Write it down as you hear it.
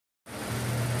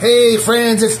Hey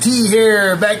friends, it's T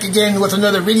here, back again with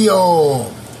another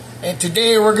video. And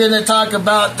today we're going to talk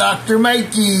about Dr.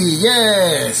 Mikey,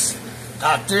 yes.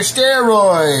 Dr.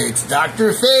 Steroids,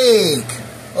 Dr. Fake.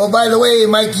 Oh, by the way,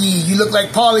 Mikey, you look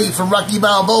like Polly from Rocky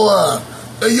Balboa.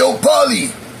 Hey, yo,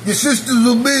 Polly, your sisters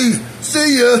will be.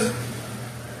 See ya.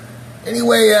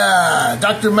 Anyway,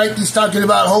 Dr. Mikey's talking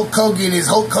about Hulk Hogan. Is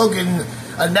Hulk Hogan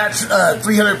a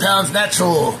 300 pounds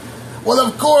natural? Well,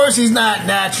 of course he's not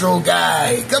natural,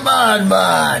 guy. Come on,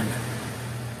 man.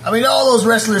 I mean, all those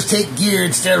wrestlers take gear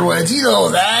and steroids. You know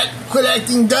that. Quit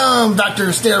acting dumb, Dr.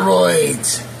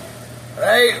 Steroids.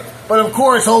 Right? But of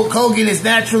course, Hulk Hogan is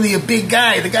naturally a big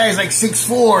guy. The guy is like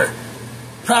 6'4".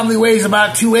 Probably weighs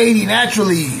about 280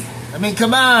 naturally. I mean,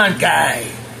 come on, guy.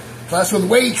 Plus with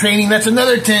weight training, that's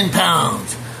another 10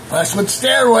 pounds. Plus with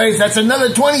steroids, that's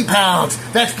another 20 pounds.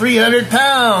 That's 300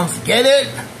 pounds. Get it?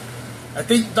 I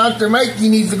think Dr. Mikey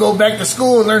needs to go back to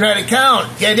school and learn how to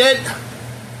count. Get it?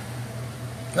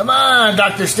 Come on,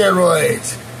 Dr.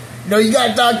 Steroids. You know, you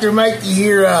got Dr. Mikey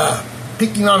here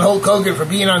picking on Hulk Hogan for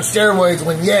being on steroids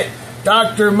when yet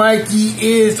Dr. Mikey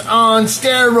is on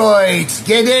steroids.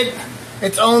 Get it?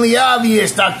 It's only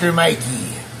obvious, Dr. Mikey.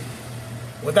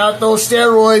 Without those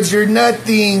steroids, you're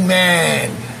nothing,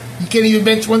 man. You can't even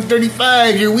bench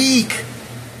 135. You're weak.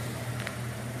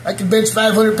 I can bench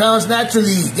 500 pounds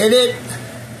naturally. Get it?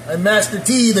 I'm Master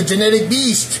T, the genetic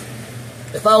beast.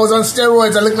 If I was on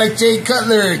steroids, I look like Jay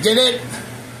Cutler. Get it?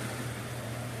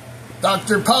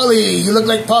 Dr. Polly, you look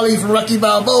like Polly from Rocky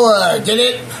Balboa. Get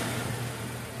it?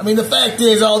 I mean, the fact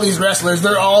is, all these wrestlers,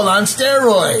 they're all on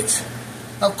steroids.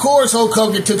 Of course, Hulk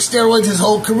Hogan took steroids his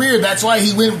whole career. That's why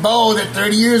he went bald at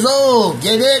 30 years old.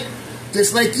 Get it?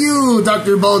 Just like you,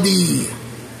 Dr. Baldy.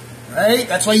 Right?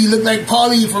 That's why you look like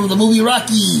Polly from the movie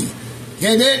Rocky.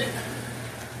 Get it?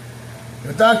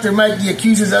 Dr. Mikey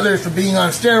accuses others for being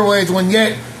on steroids when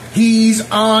yet he's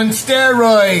on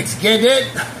steroids. Get it?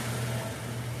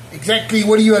 Exactly.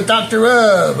 What are you a doctor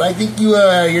of? I think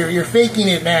you're faking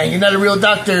it, man. You're not a real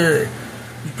doctor.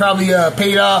 You probably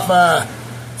paid off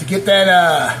to get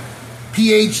that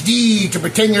PhD to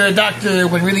pretend you're a doctor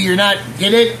when really you're not.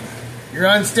 Get it? You're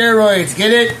on steroids.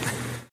 Get it?